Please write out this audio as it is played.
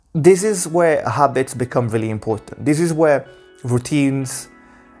this is where habits become really important. This is where routines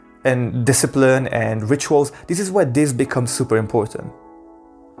and discipline and rituals, this is where this becomes super important.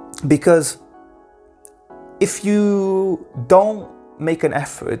 Because if you don't make an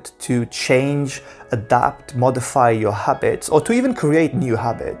effort to change, adapt, modify your habits, or to even create new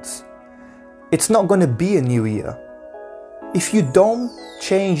habits, it's not going to be a new year. If you don't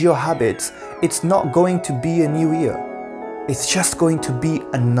change your habits, it's not going to be a new year. It's just going to be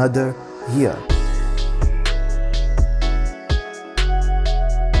another year.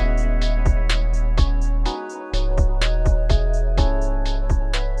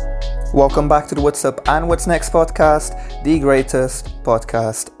 Welcome back to the What's Up and What's Next podcast, the greatest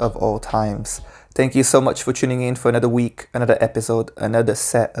podcast of all times. Thank you so much for tuning in for another week, another episode, another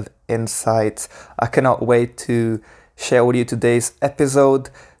set of insights. I cannot wait to share with you today's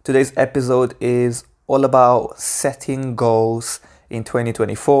episode. Today's episode is all about setting goals in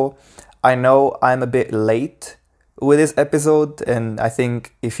 2024. I know I'm a bit late with this episode, and I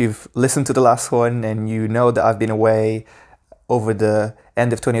think if you've listened to the last one and you know that I've been away over the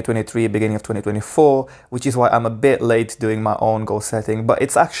end of 2023, beginning of 2024, which is why I'm a bit late doing my own goal setting, but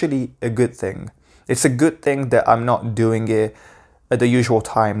it's actually a good thing. It's a good thing that I'm not doing it at the usual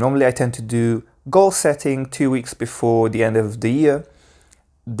time. Normally I tend to do goal setting 2 weeks before the end of the year.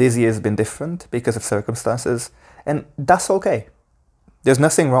 This year has been different because of circumstances, and that's okay. There's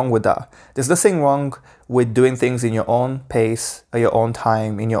nothing wrong with that. There's nothing wrong with doing things in your own pace, at your own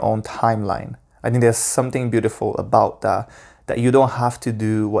time, in your own timeline. I think there's something beautiful about that you don't have to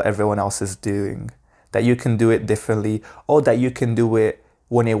do what everyone else is doing, that you can do it differently, or that you can do it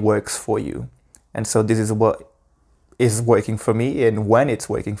when it works for you. And so this is what is working for me and when it's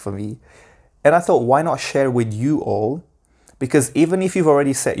working for me. And I thought, why not share with you all? Because even if you've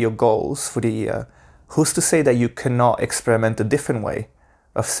already set your goals for the year, who's to say that you cannot experiment a different way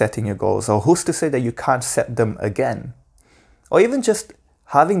of setting your goals? Or who's to say that you can't set them again? Or even just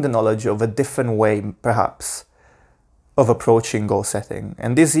having the knowledge of a different way, perhaps, of approaching goal setting.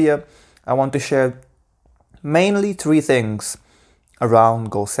 And this year, I want to share mainly 3 things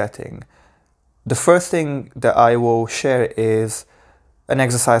around goal setting. The first thing that I will share is an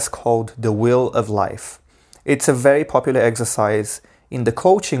exercise called the Wheel of Life. It's a very popular exercise in the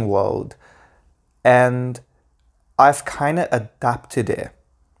coaching world, and I've kind of adapted it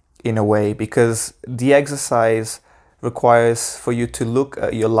in a way, because the exercise requires for you to look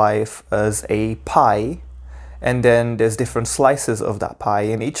at your life as a pie, and then there's different slices of that pie,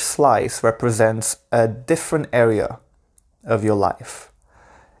 and each slice represents a different area of your life.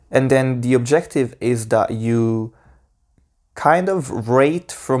 And then the objective is that you kind of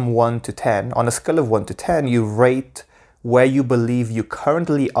rate from 1 to 10. On a scale of 1 to 10, you rate where you believe you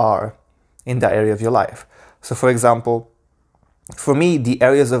currently are in that area of your life. So for example, for me, the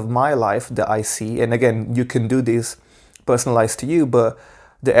areas of my life that I see, and again, you can do this personalized to you, but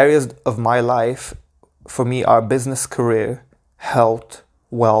the areas of my life for me are business, career, health,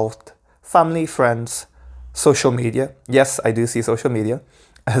 wealth, family, friends, social media. Yes, I do see social media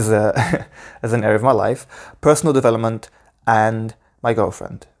as as an area of my life, personal development, and my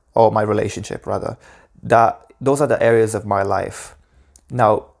girlfriend, or my relationship rather. Those are the areas of my life.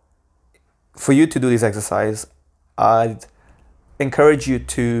 Now, for you to do this exercise, I'd encourage you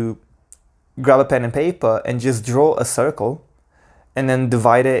to grab a pen and paper and just draw a circle, and then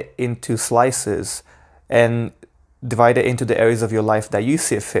divide it into slices, and divide it into the areas of your life that you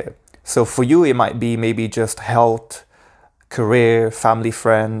see fit. So for you, it might be maybe just health, career, family,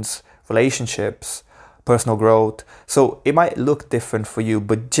 friends, relationships, personal growth. So it might look different for you,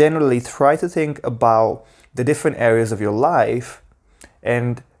 but generally try to think about the different areas of your life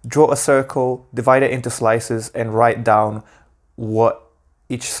and draw a circle, divide it into slices, and write down what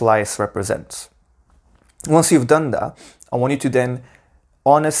each slice represents. Once you've done that, I want you to then,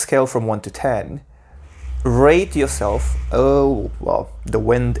 on a scale from 1 to 10, rate yourself. Oh, well, the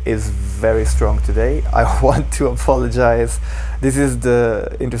wind is very strong today. I want to apologize. This is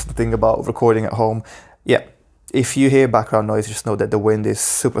the interesting thing about recording at home. Yeah, if you hear background noise, just know that the wind is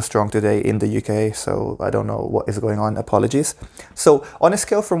super strong today in the UK, so I don't know what is going on. Apologies. So on a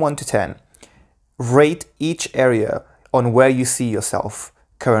scale from 1 to 10, rate each area on where you see yourself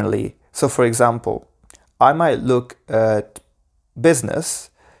currently. So for example, I might look at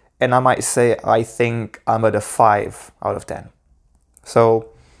business, and I might say, I think I'm at a 5 out of 10. So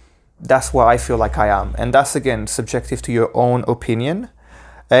that's where I feel like I am. And that's, again, subjective to your own opinion.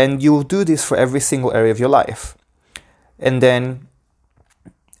 And you'll do this for every single area of your life. And then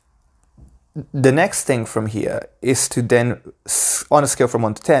the next thing from here is to then, on a scale from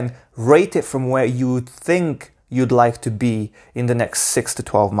 1 to 10, rate it from where you think you'd like to be in the next 6 to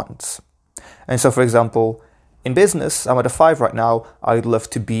 12 months. And so, for example, in business, I'm at a 5 right now. I'd love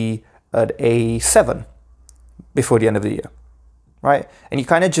to be at a 7 before the end of the year, right? And you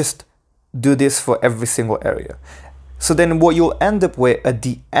kind of just do this for every single area. So then what you'll end up with at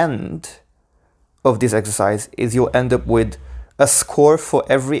the end of this exercise is you'll end up with a score for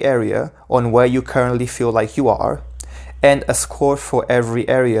every area on where you currently feel like you are, and a score for every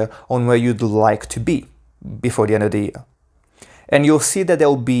area on where you'd like to be before the end of the year. And you'll see that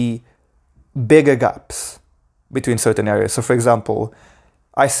there'll be bigger gaps between certain areas. So for example,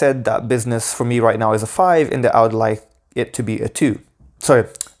 I said that business for me right now is a 5 and that I would like it to be a 2. Sorry,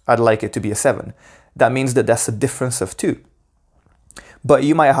 I'd like it to be a 7. That means that that's a difference of 2. But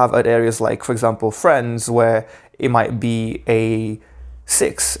you might have other areas like, for example, friends, where it might be a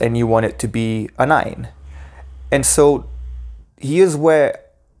 6 and you want it to be a 9. And so here's where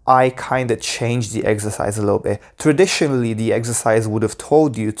I kind of changed the exercise a little bit. Traditionally, the exercise would have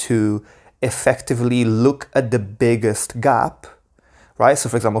told you to effectively look at the biggest gap, right? So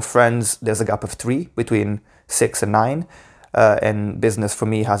for example, friends, there's a gap of 3 between 6 and 9. And business for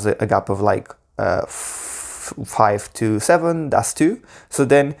me has a gap of like 5 to 7, that's 2. So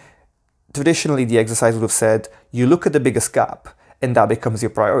then traditionally the exercise would have said, you look at the biggest gap and that becomes your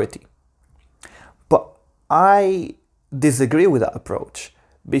priority. But I disagree with that approach,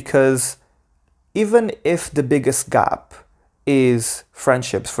 because even if the biggest gap is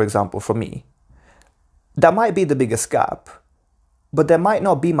friendships, for example, for me, that might be the biggest gap, but that might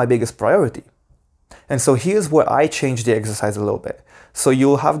not be my biggest priority. And so here's where I change the exercise a little bit. So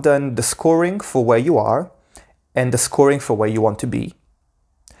you'll have done the scoring for where you are and the scoring for where you want to be.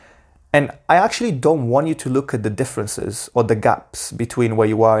 And I actually don't want you to look at the differences or the gaps between where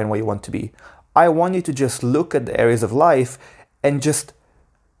you are and where you want to be. I want you to just look at the areas of life and just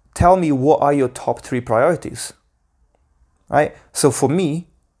tell me what are your top 3 priorities, right? So for me,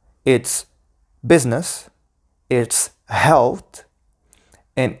 it's business, it's health,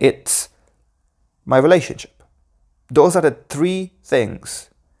 and it's my relationship. Those are the 3 things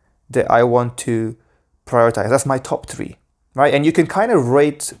that I want to prioritize. That's my top 3, right? And you can kind of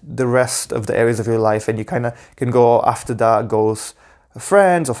rate the rest of the areas of your life, and you kind of can go after that goes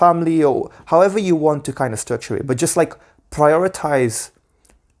friends or family or however you want to kind of structure it. But just like prioritize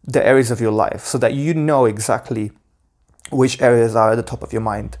the areas of your life so that you know exactly which areas are at the top of your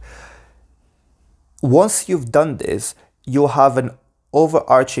mind. Once you've done this, you'll have an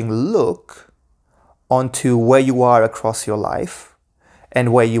overarching look onto where you are across your life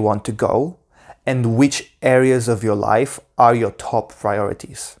and where you want to go, and which areas of your life are your top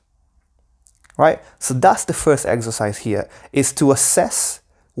priorities, right? So that's the first exercise here, is to assess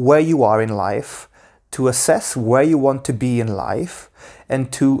where you are in life, to assess where you want to be in life,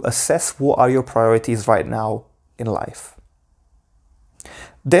 and to assess what are your priorities right now in life.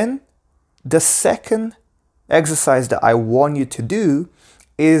 Then the second exercise that I want you to do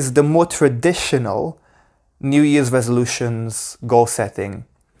is the more traditional New Year's resolutions, goal setting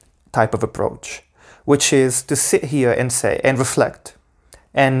type of approach, which is to sit here and say and reflect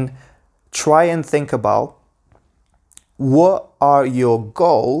and try and think about what are your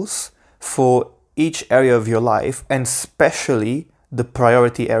goals for each area of your life, and especially the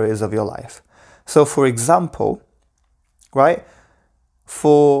priority areas of your life. So for example, right,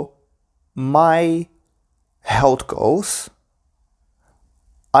 for my health goals,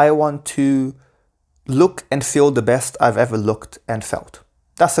 I want to look and feel the best I've ever looked and felt.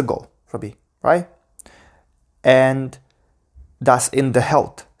 That's a goal for me, right? And that's in the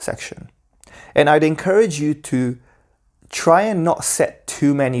health section. And I'd encourage you to try and not set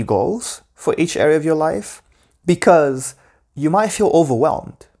too many goals for each area of your life, because you might feel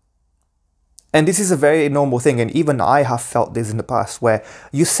overwhelmed. And this is a very normal thing. And even I have felt this in the past, where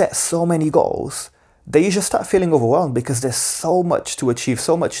you set so many goals that you just start feeling overwhelmed because there's so much to achieve,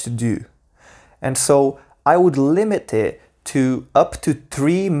 so much to do. And so I would limit it to up to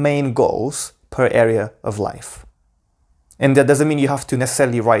 3 main goals per area of life. And that doesn't mean you have to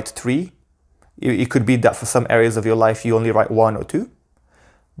necessarily write 3. It could be that for some areas of your life you only write 1 or 2.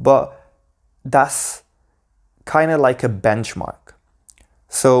 But that's kind of like a benchmark.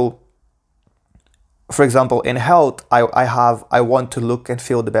 So, for example, in health, I want to look and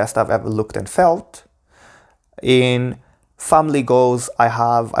feel the best I've ever looked and felt. In family goals,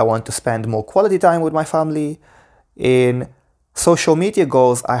 I want to spend more quality time with my family. In social media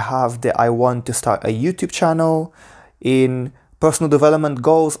goals, I have that I want to start a YouTube channel. In personal development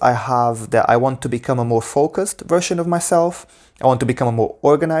goals, I have that I want to become a more focused version of myself. I want to become a more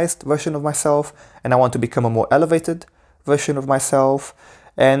organized version of myself. And I want to become a more elevated version of myself.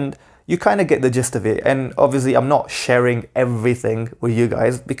 And you kind of get the gist of it. And obviously I'm not sharing everything with you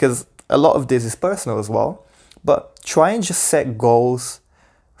guys because a lot of this is personal as well. But try and just set goals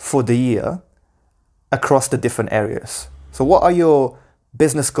for the year across the different areas. So what are your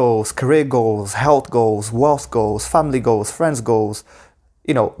business goals, career goals, health goals, wealth goals, family goals, friends goals,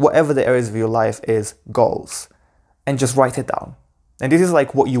 whatever the areas of your life is, goals. And just write it down. And this is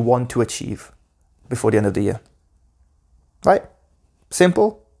like what you want to achieve before the end of the year. Right?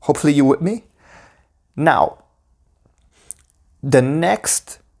 Simple. Hopefully you're with me. Now, the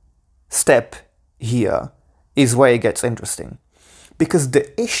next step here is where it gets interesting. Because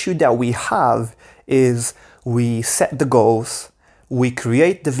the issue that we have is we set the goals, we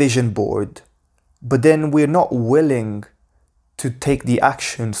create the vision board, but then we're not willing to take the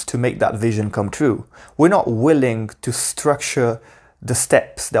actions to make that vision come true. We're not willing to structure the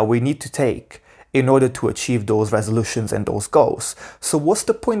steps that we need to take in order to achieve those resolutions and those goals. So what's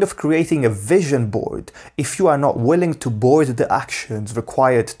the point of creating a vision board if you are not willing to board the actions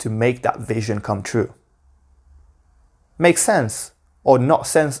required to make that vision come true? Makes sense or not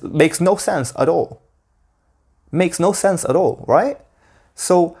sense? Makes no sense at all. Makes no sense at all, right?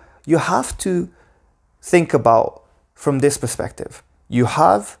 So you have to think about from this perspective. You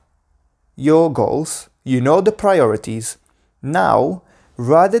have your goals, you know the priorities. Now,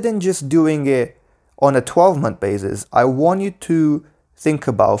 rather than just doing it on a 12-month basis, I want you to think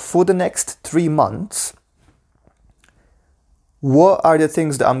about for the next 3 months, what are the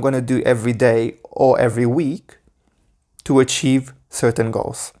things that I'm going to do every day or every week to achieve certain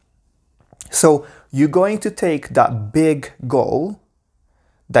goals. So you're going to take that big goal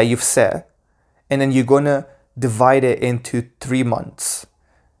that you've set, and then you're going to divide it into 3 months.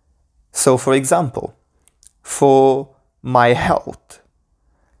 So for example, for my health,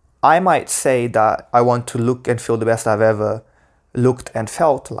 I might say that I want to look and feel the best I've ever looked and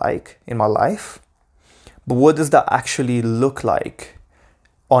felt like in my life. But what does that actually look like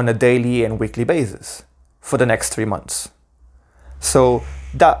on a daily and weekly basis for the next 3 months? So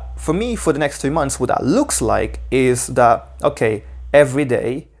that, for me, for the next 3 months, what that looks like is that, okay, every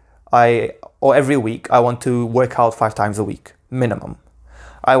day or every week, I want to work out 5 times a week, minimum.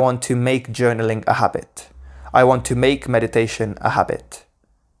 I want to make journaling a habit. I want to make meditation a habit.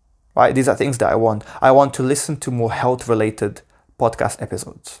 Right? These are things that I want. I want to listen to more health-related podcast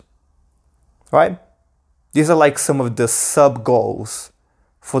episodes. Right? These are like some of the sub-goals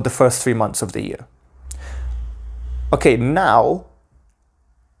for the first 3 months of the year. Okay, now,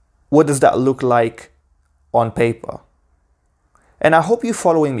 what does that look like on paper? And I hope you're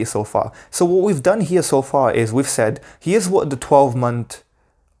following me so far. So what we've done here so far is we've said, here's what the 12-month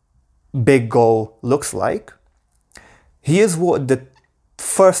big goal looks like. Here's what the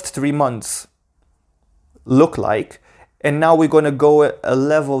first 3 months look like. And now we're going to go a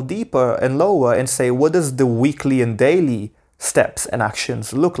level deeper and lower and say, what does the weekly and daily steps and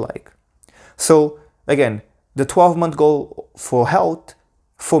actions look like? So again, the 12-month goal for health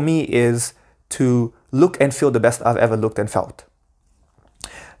for me is to look and feel the best I've ever looked and felt.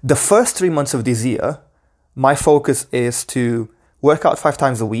 The first 3 months of this year, my focus is to work out 5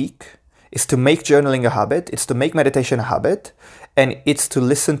 times a week, is to make journaling a habit, it's to make meditation a habit, and it's to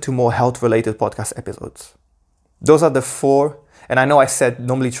listen to more health-related podcast episodes. Those are the 4, and I know I said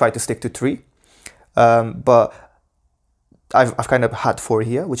normally try to stick to 3, but I've kind of had 4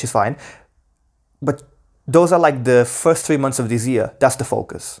 here, which is fine. But those are like the first 3 months of this year. That's the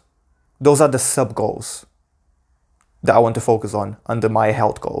focus. Those are the sub-goals that I want to focus on under my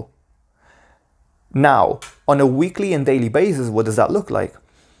health goal. Now, on a weekly and daily basis, what does that look like?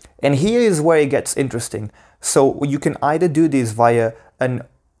 And here is where it gets interesting. So you can either do this via an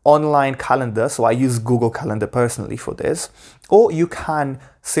online calendar, so I use Google Calendar personally for this, or you can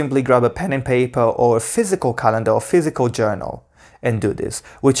simply grab a pen and paper or a physical calendar or physical journal and do this,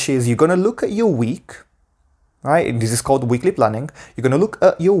 which is you're going to look at your week, right? This is called weekly planning. You're going to look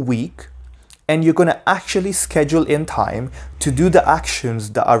at your week and you're going to actually schedule in time to do the actions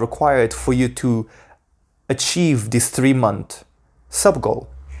that are required for you to achieve this 3-month sub-goal.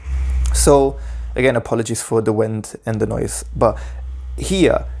 So again, apologies for the wind and the noise, but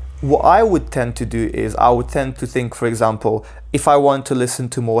here, what I would tend to do is I would tend to think, for example, if I want to listen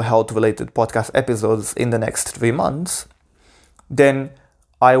to more health-related podcast episodes in the next 3 months, then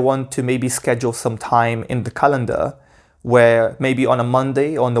I want to maybe schedule some time in the calendar where maybe on a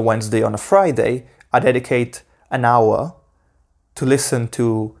Monday, on a Wednesday, on a Friday, I dedicate an hour to listen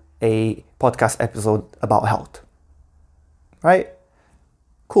to a podcast episode about health. Right?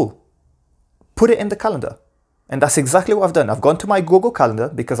 Cool. Put it in the calendar And that's exactly what I've done. I've gone to my Google Calendar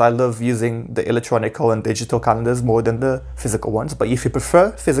because I love using the electronic and digital calendars more than the physical ones. But if you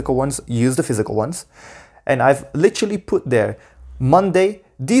prefer physical ones, use the physical ones. And I've literally put there Monday,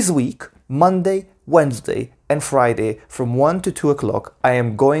 this week, Monday, Wednesday, and Friday from 1 to 2 o'clock, I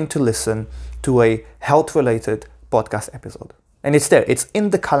am going to listen to a health-related podcast episode. And it's there, it's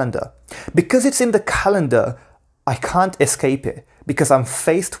in the calendar. Because it's in the calendar, I can't escape it because I'm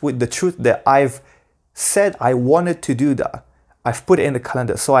faced with the truth that I've said I wanted to do that. I've put it in the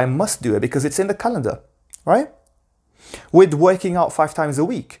calendar, so I must do it because it's in the calendar, right? With working out 5 times a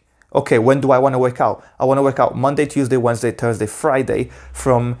week. Okay, when do I want to work out? I want to work out Monday, Tuesday, Wednesday, Thursday, Friday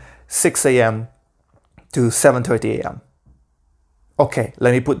from 6 a.m. to 7:30 a.m. Okay,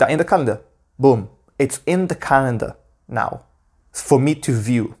 let me put that in the calendar. Boom, it's in the calendar now for me to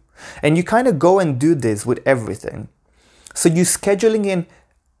view. And you kind of go and do this with everything. So you're scheduling in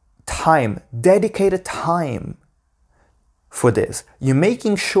time, dedicated time for this. You're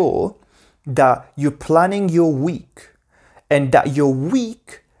making sure that you're planning your week and that your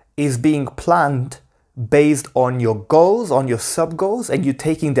week is being planned based on your goals, on your sub goals, and you're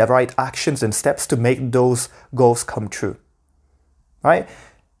taking the right actions and steps to make those goals come true, right?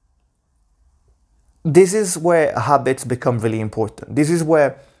 This is where habits become really important. This is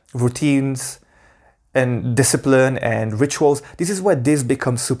where routines and discipline and rituals, this is where this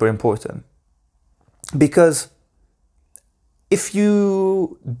becomes super important. Because if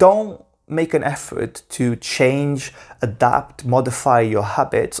you don't make an effort to change, adapt, modify your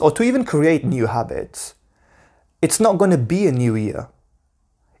habits, or to even create new habits, it's not going to be a new year.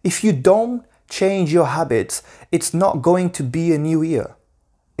 If you don't change your habits, it's not going to be a new year.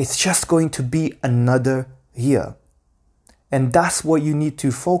 It's just going to be another year. And that's what you need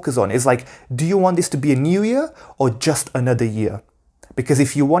to focus on. It's like, do you want this to be a new year or just another year? Because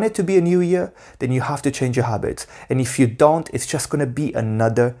if you want it to be a new year, then you have to change your habits. And if you don't, it's just going to be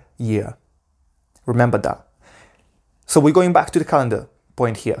another year. Remember that. So we're going back to the calendar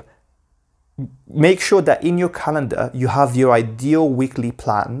point here. Make sure that in your calendar, you have your ideal weekly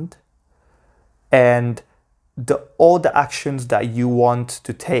planned and all the actions that you want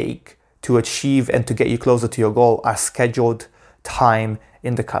to take to achieve and to get you closer to your goal are scheduled time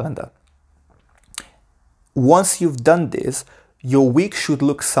in the calendar. Once you've done this, your week should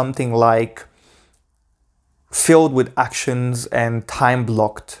look something like filled with actions and time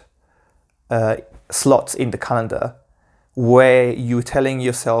blocked slots in the calendar where you're telling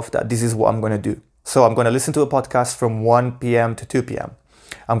yourself that this is what I'm going to do. So I'm going to listen to a podcast from 1 p.m. to 2 p.m.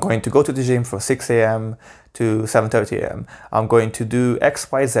 I'm going to go to the gym from 6 a.m. to 7:30 a.m. I'm going to do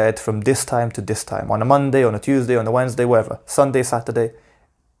X, Y, Z from this time to this time. On a Monday, on a Tuesday, on a Wednesday, whatever. Sunday, Saturday.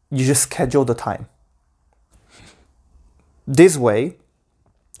 You just schedule the time. This way,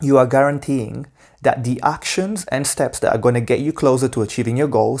 you are guaranteeing that the actions and steps that are going to get you closer to achieving your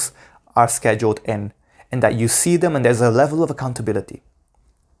goals are scheduled in, and that you see them and there's a level of accountability.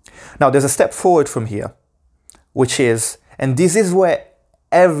 Now, there's a step forward from here, which is, and this is where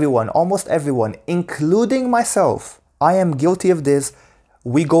everyone, almost everyone, including myself, I am guilty of this,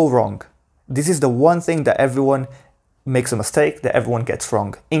 we go wrong. This is the one thing that everyone makes a mistake, that everyone gets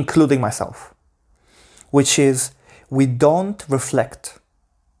wrong, including myself, which is we don't reflect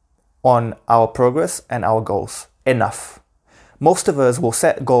on our progress and our goals enough. Most of us will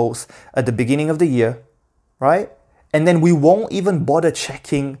set goals at the beginning of the year, right? And then we won't even bother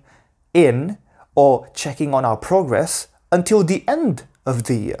checking in or checking on our progress until the end of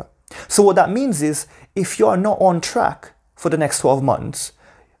the year. So what that means is if you are not on track for the next 12 months,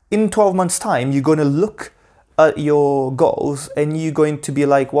 in 12 months time, you're going to look at your goals and you're going to be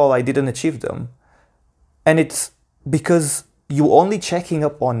like, well, I didn't achieve them. And it's because you're only checking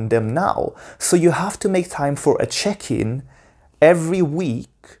up on them now. So you have to make time for a check-in every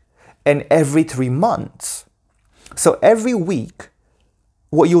week and every 3 months. So every week,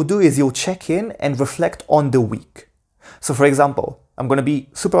 what you'll do is you'll check in and reflect on the week. So for example, I'm going to be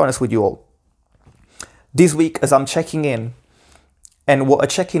super honest with you all. This week, as I'm checking in, and what a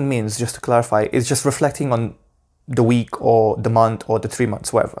check-in means, just to clarify, is just reflecting on the week or the month or the 3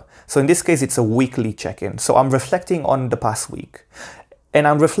 months, whatever. So in this case, it's a weekly check-in. So I'm reflecting on the past week. And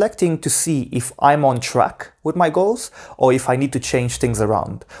I'm reflecting to see if I'm on track with my goals or if I need to change things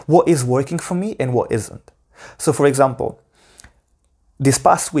around. What is working for me and what isn't. So for example, this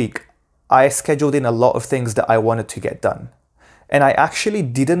past week, I scheduled in a lot of things that I wanted to get done. And I actually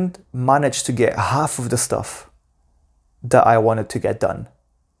didn't manage to get half of the stuff that I wanted to get done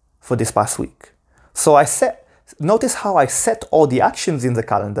for this past week. So notice how I set all the actions in the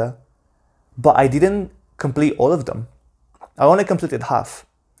calendar, but I didn't complete all of them. I only completed half.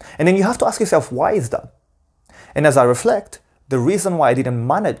 And then you have to ask yourself, why is that? And as I reflect, the reason why I didn't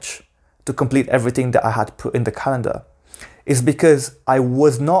manage to complete everything that I had put in the calendar is because I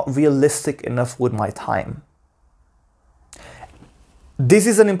was not realistic enough with my time. This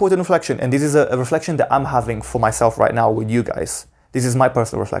is an important reflection, and this is a reflection that I'm having for myself right now with you guys. This is my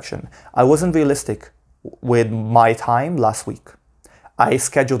personal reflection. I wasn't realistic with my time last week. I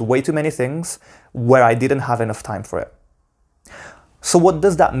scheduled way too many things where I didn't have enough time for it. So what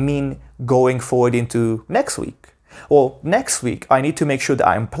does that mean going forward into next week? Well, next week, I need to make sure that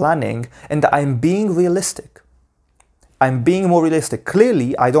I'm planning and that I'm being realistic. I'm being more realistic.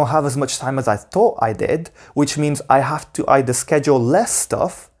 Clearly, I don't have as much time as I thought I did, which means I have to either schedule less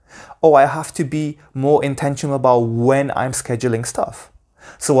stuff or I have to be more intentional about when I'm scheduling stuff.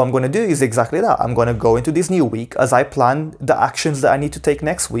 So what I'm going to do is exactly that. I'm going to go into this new week as I plan the actions that I need to take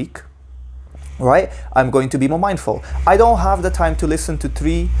next week, right? I'm going to be more mindful. I don't have the time to listen to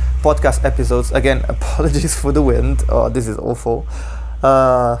 3 podcast episodes. Again, apologies for the wind. Oh, this is awful.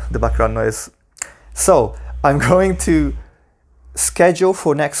 The background noise. So I'm going to schedule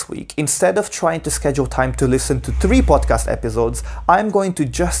for next week. Instead of trying to schedule time to listen to 3 podcast episodes, I'm going to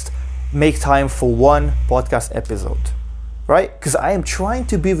just make time for 1 podcast episode, right? Because I am trying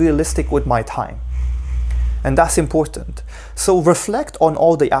to be realistic with my time. And that's important. So reflect on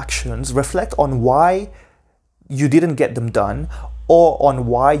all the actions, reflect on why you didn't get them done or on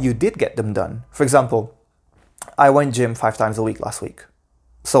why you did get them done. For example, I went gym 5 times a week last week.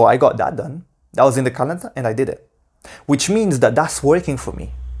 So I got that done. That was in the calendar and I did it. Which means that that's working for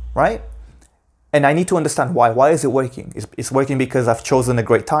me, right? And I need to understand why. Why is it working? It's working because I've chosen a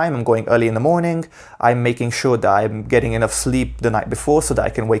great time. I'm going early in the morning. I'm making sure that I'm getting enough sleep the night before so that I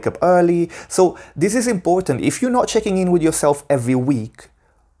can wake up early. So this is important. If you're not checking in with yourself every week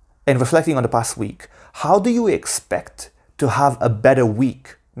and reflecting on the past week, how do you expect to have a better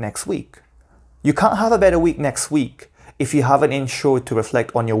week next week? You can't have a better week next week if you haven't ensured to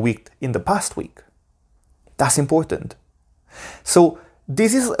reflect on your week in the past week. That's important. So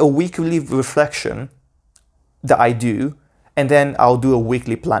this is a weekly reflection that I do, and then I'll do a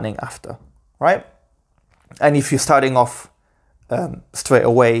weekly planning after, right? And if you're starting off straight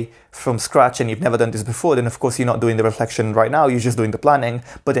away from scratch and you've never done this before, then of course you're not doing the reflection right now, you're just doing the planning.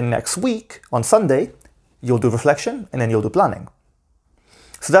 But then next week, on Sunday, you'll do reflection and then you'll do planning.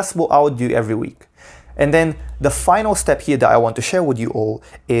 So that's what I would do every week. And then the final step here that I want to share with you all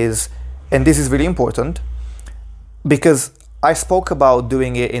is, and this is really important, because I spoke about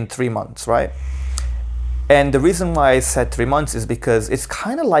doing it in 3 months, right? And the reason why I said 3 months is because it's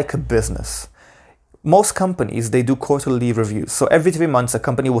kind of like a business. Most companies, they do quarterly reviews. So every 3 months, a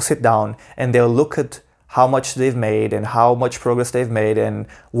company will sit down and they'll look at how much they've made and how much progress they've made and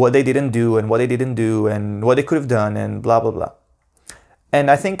what they didn't do and what they didn't do and what they could have done and blah, blah, blah. And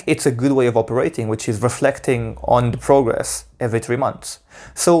I think it's a good way of operating, which is reflecting on the progress every 3 months.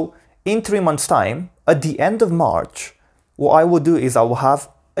 So in 3 months' time, at the end of March, what I will do is I will have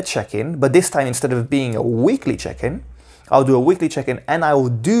a check-in, but this time instead of being a weekly check-in, I'll do a weekly check-in and I will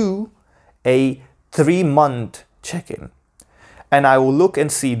do a 3-month check-in. And I will look and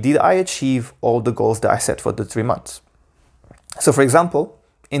see, did I achieve all the goals that I set for the 3 months? So for example,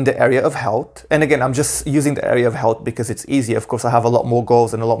 in the area of health, and again, I'm just using the area of health because it's easier. Of course, I have a lot more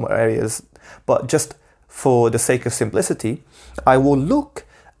goals and a lot more areas, but just for the sake of simplicity, I will look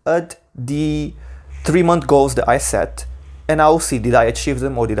at the 3-month goals that I set and I will see, did I achieve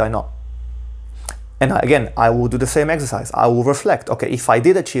them or did I not? And again, I will do the same exercise. I will reflect, okay, if I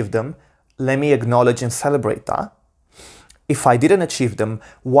did achieve them, let me acknowledge and celebrate that. If I didn't achieve them,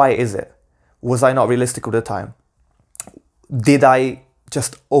 why is it? Was I not realistic with the time? Did I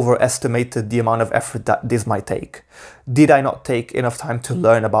just overestimated the amount of effort that this might take? Did I not take enough time to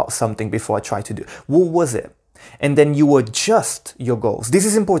learn about something before I tried to do? What was it? And then you adjust your goals. This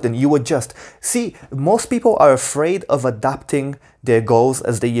is important. You adjust. See, most people are afraid of adapting their goals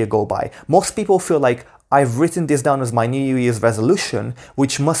as the year go by. Most people feel like, I've written this down as my New Year's resolution,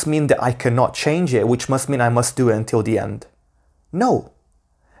 which must mean that I cannot change it, which must mean I must do it until the end. No.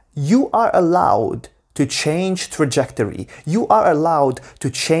 You are allowed to change trajectory. You are allowed to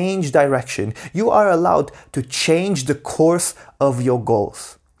change direction. You are allowed to change the course of your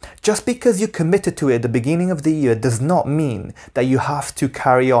goals. Just because you committed to it at the beginning of the year does not mean that you have to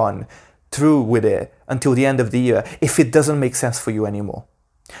carry on through with it until the end of the year if it doesn't make sense for you anymore.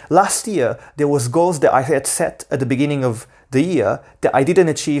 Last year, there was goals that I had set at the beginning of the year that I didn't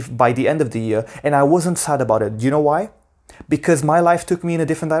achieve by the end of the year, and I wasn't sad about it. Do you know why? Because my life took me in a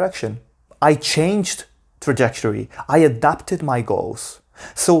different direction. I changed trajectory. I adapted my goals.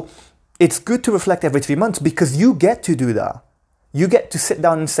 So it's good to reflect every 3 months because you get to do that. You get to sit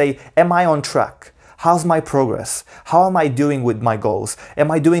down and say, am I on track? How's my progress? How am I doing with my goals?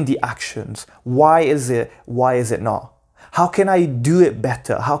 Am I doing the actions? Why is it not? How can I do it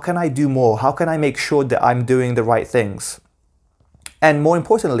better? How can I do more? How can I make sure that I'm doing the right things? And more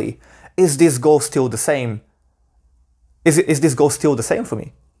importantly, is this goal still the same? Is this goal still the same for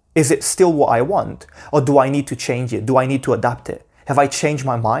me? Is it still what I want? Or do I need to change it? Do I need to adapt it? Have I changed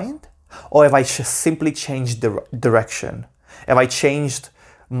my mind? Or have I just simply changed the direction? Have I changed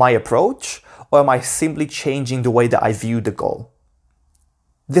my approach? Or am I simply changing the way that I view the goal?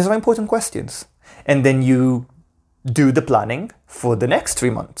 These are important questions. And then you do the planning for the next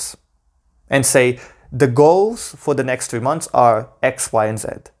 3 months and say, the goals for the next 3 months are X, Y, and Z.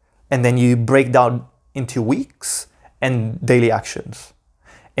 And then you break down into weeks and daily actions.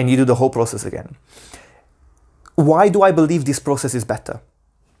 And you do the whole process again. Why do I believe this process is better?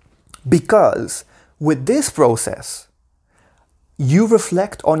 Because with this process, you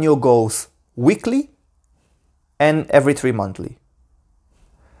reflect on your goals weekly and every 3 monthly.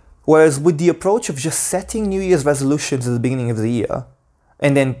 Whereas with the approach of just setting New Year's resolutions at the beginning of the year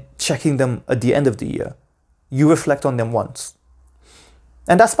and then checking them at the end of the year, you reflect on them once.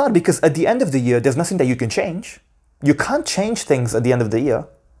 And that's bad because at the end of the year, there's nothing that you can change. You can't change things at the end of the year.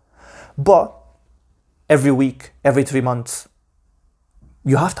 But every week, every 3 months,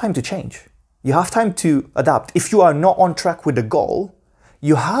 you have time to change. You have time to adapt. If you are not on track with the goal,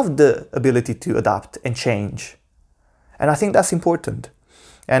 you have the ability to adapt and change. And I think that's important.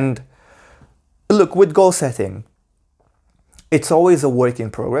 And look, with goal setting, it's always a work in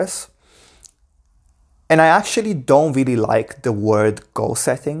progress. And I actually don't really like the word goal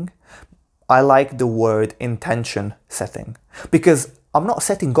setting. I like the word intention setting. Because I'm not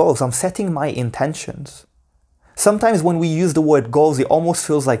setting goals, I'm setting my intentions. Sometimes when we use the word goals, it almost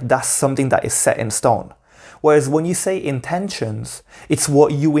feels like that's something that is set in stone. Whereas when you say intentions, it's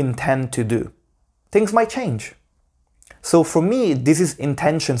what you intend to do. Things might change. So for me, this is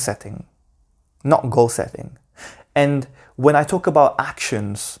intention setting, not goal setting. And when I talk about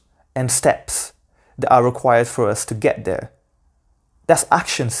actions and steps that are required for us to get there, that's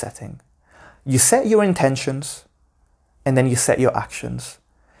action setting. You set your intentions and then you set your actions.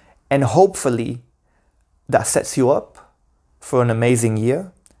 And hopefully that sets you up for an amazing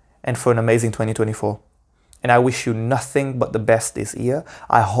year and for an amazing 2024. And I wish you nothing but the best this year.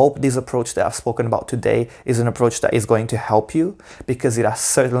 I hope this approach that I've spoken about today is an approach that is going to help you, because it has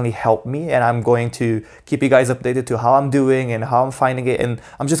certainly helped me, and I'm going to keep you guys updated to how I'm doing and how I'm finding it, and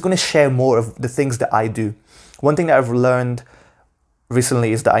I'm just going to share more of the things that I do. One thing that I've learned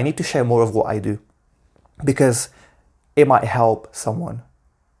recently is that I need to share more of what I do, because it might help someone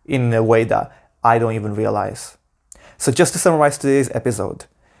in a way that I don't even realize. So just to summarize today's episode,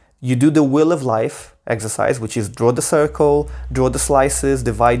 you do the Wheel of Life exercise, which is draw the circle, draw the slices,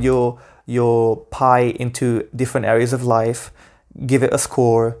 divide your pie into different areas of life, give it a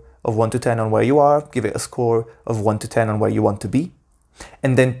score of 1 to 10 on where you are, give it a score of 1 to 10 on where you want to be,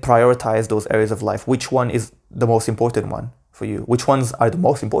 and then prioritize those areas of life. Which one is the most important one for you? Which ones are the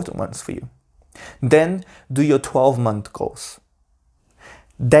most important ones for you? Then do your 12-month goals.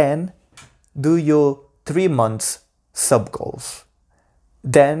 Then do your 3 months sub-goals.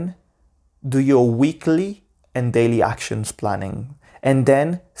 Then do your weekly and daily actions planning. And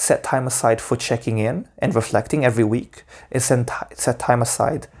then set time aside for checking in and reflecting every week. And set time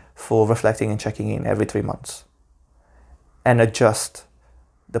aside for reflecting and checking in every 3 months. And adjust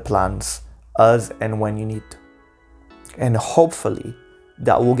the plans as and when you need. And hopefully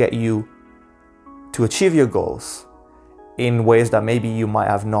that will get you to achieve your goals in ways that maybe you might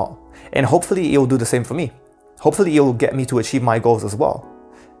have not. And hopefully it will do the same for me. Hopefully it will get me to achieve my goals as well.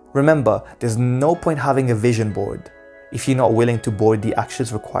 Remember, there's no point having a vision board if you're not willing to board the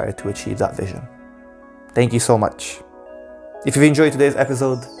actions required to achieve that vision. Thank you so much. If you've enjoyed today's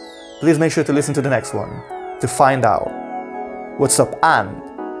episode, please make sure to listen to the next one to find out what's up and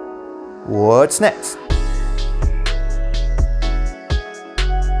what's next.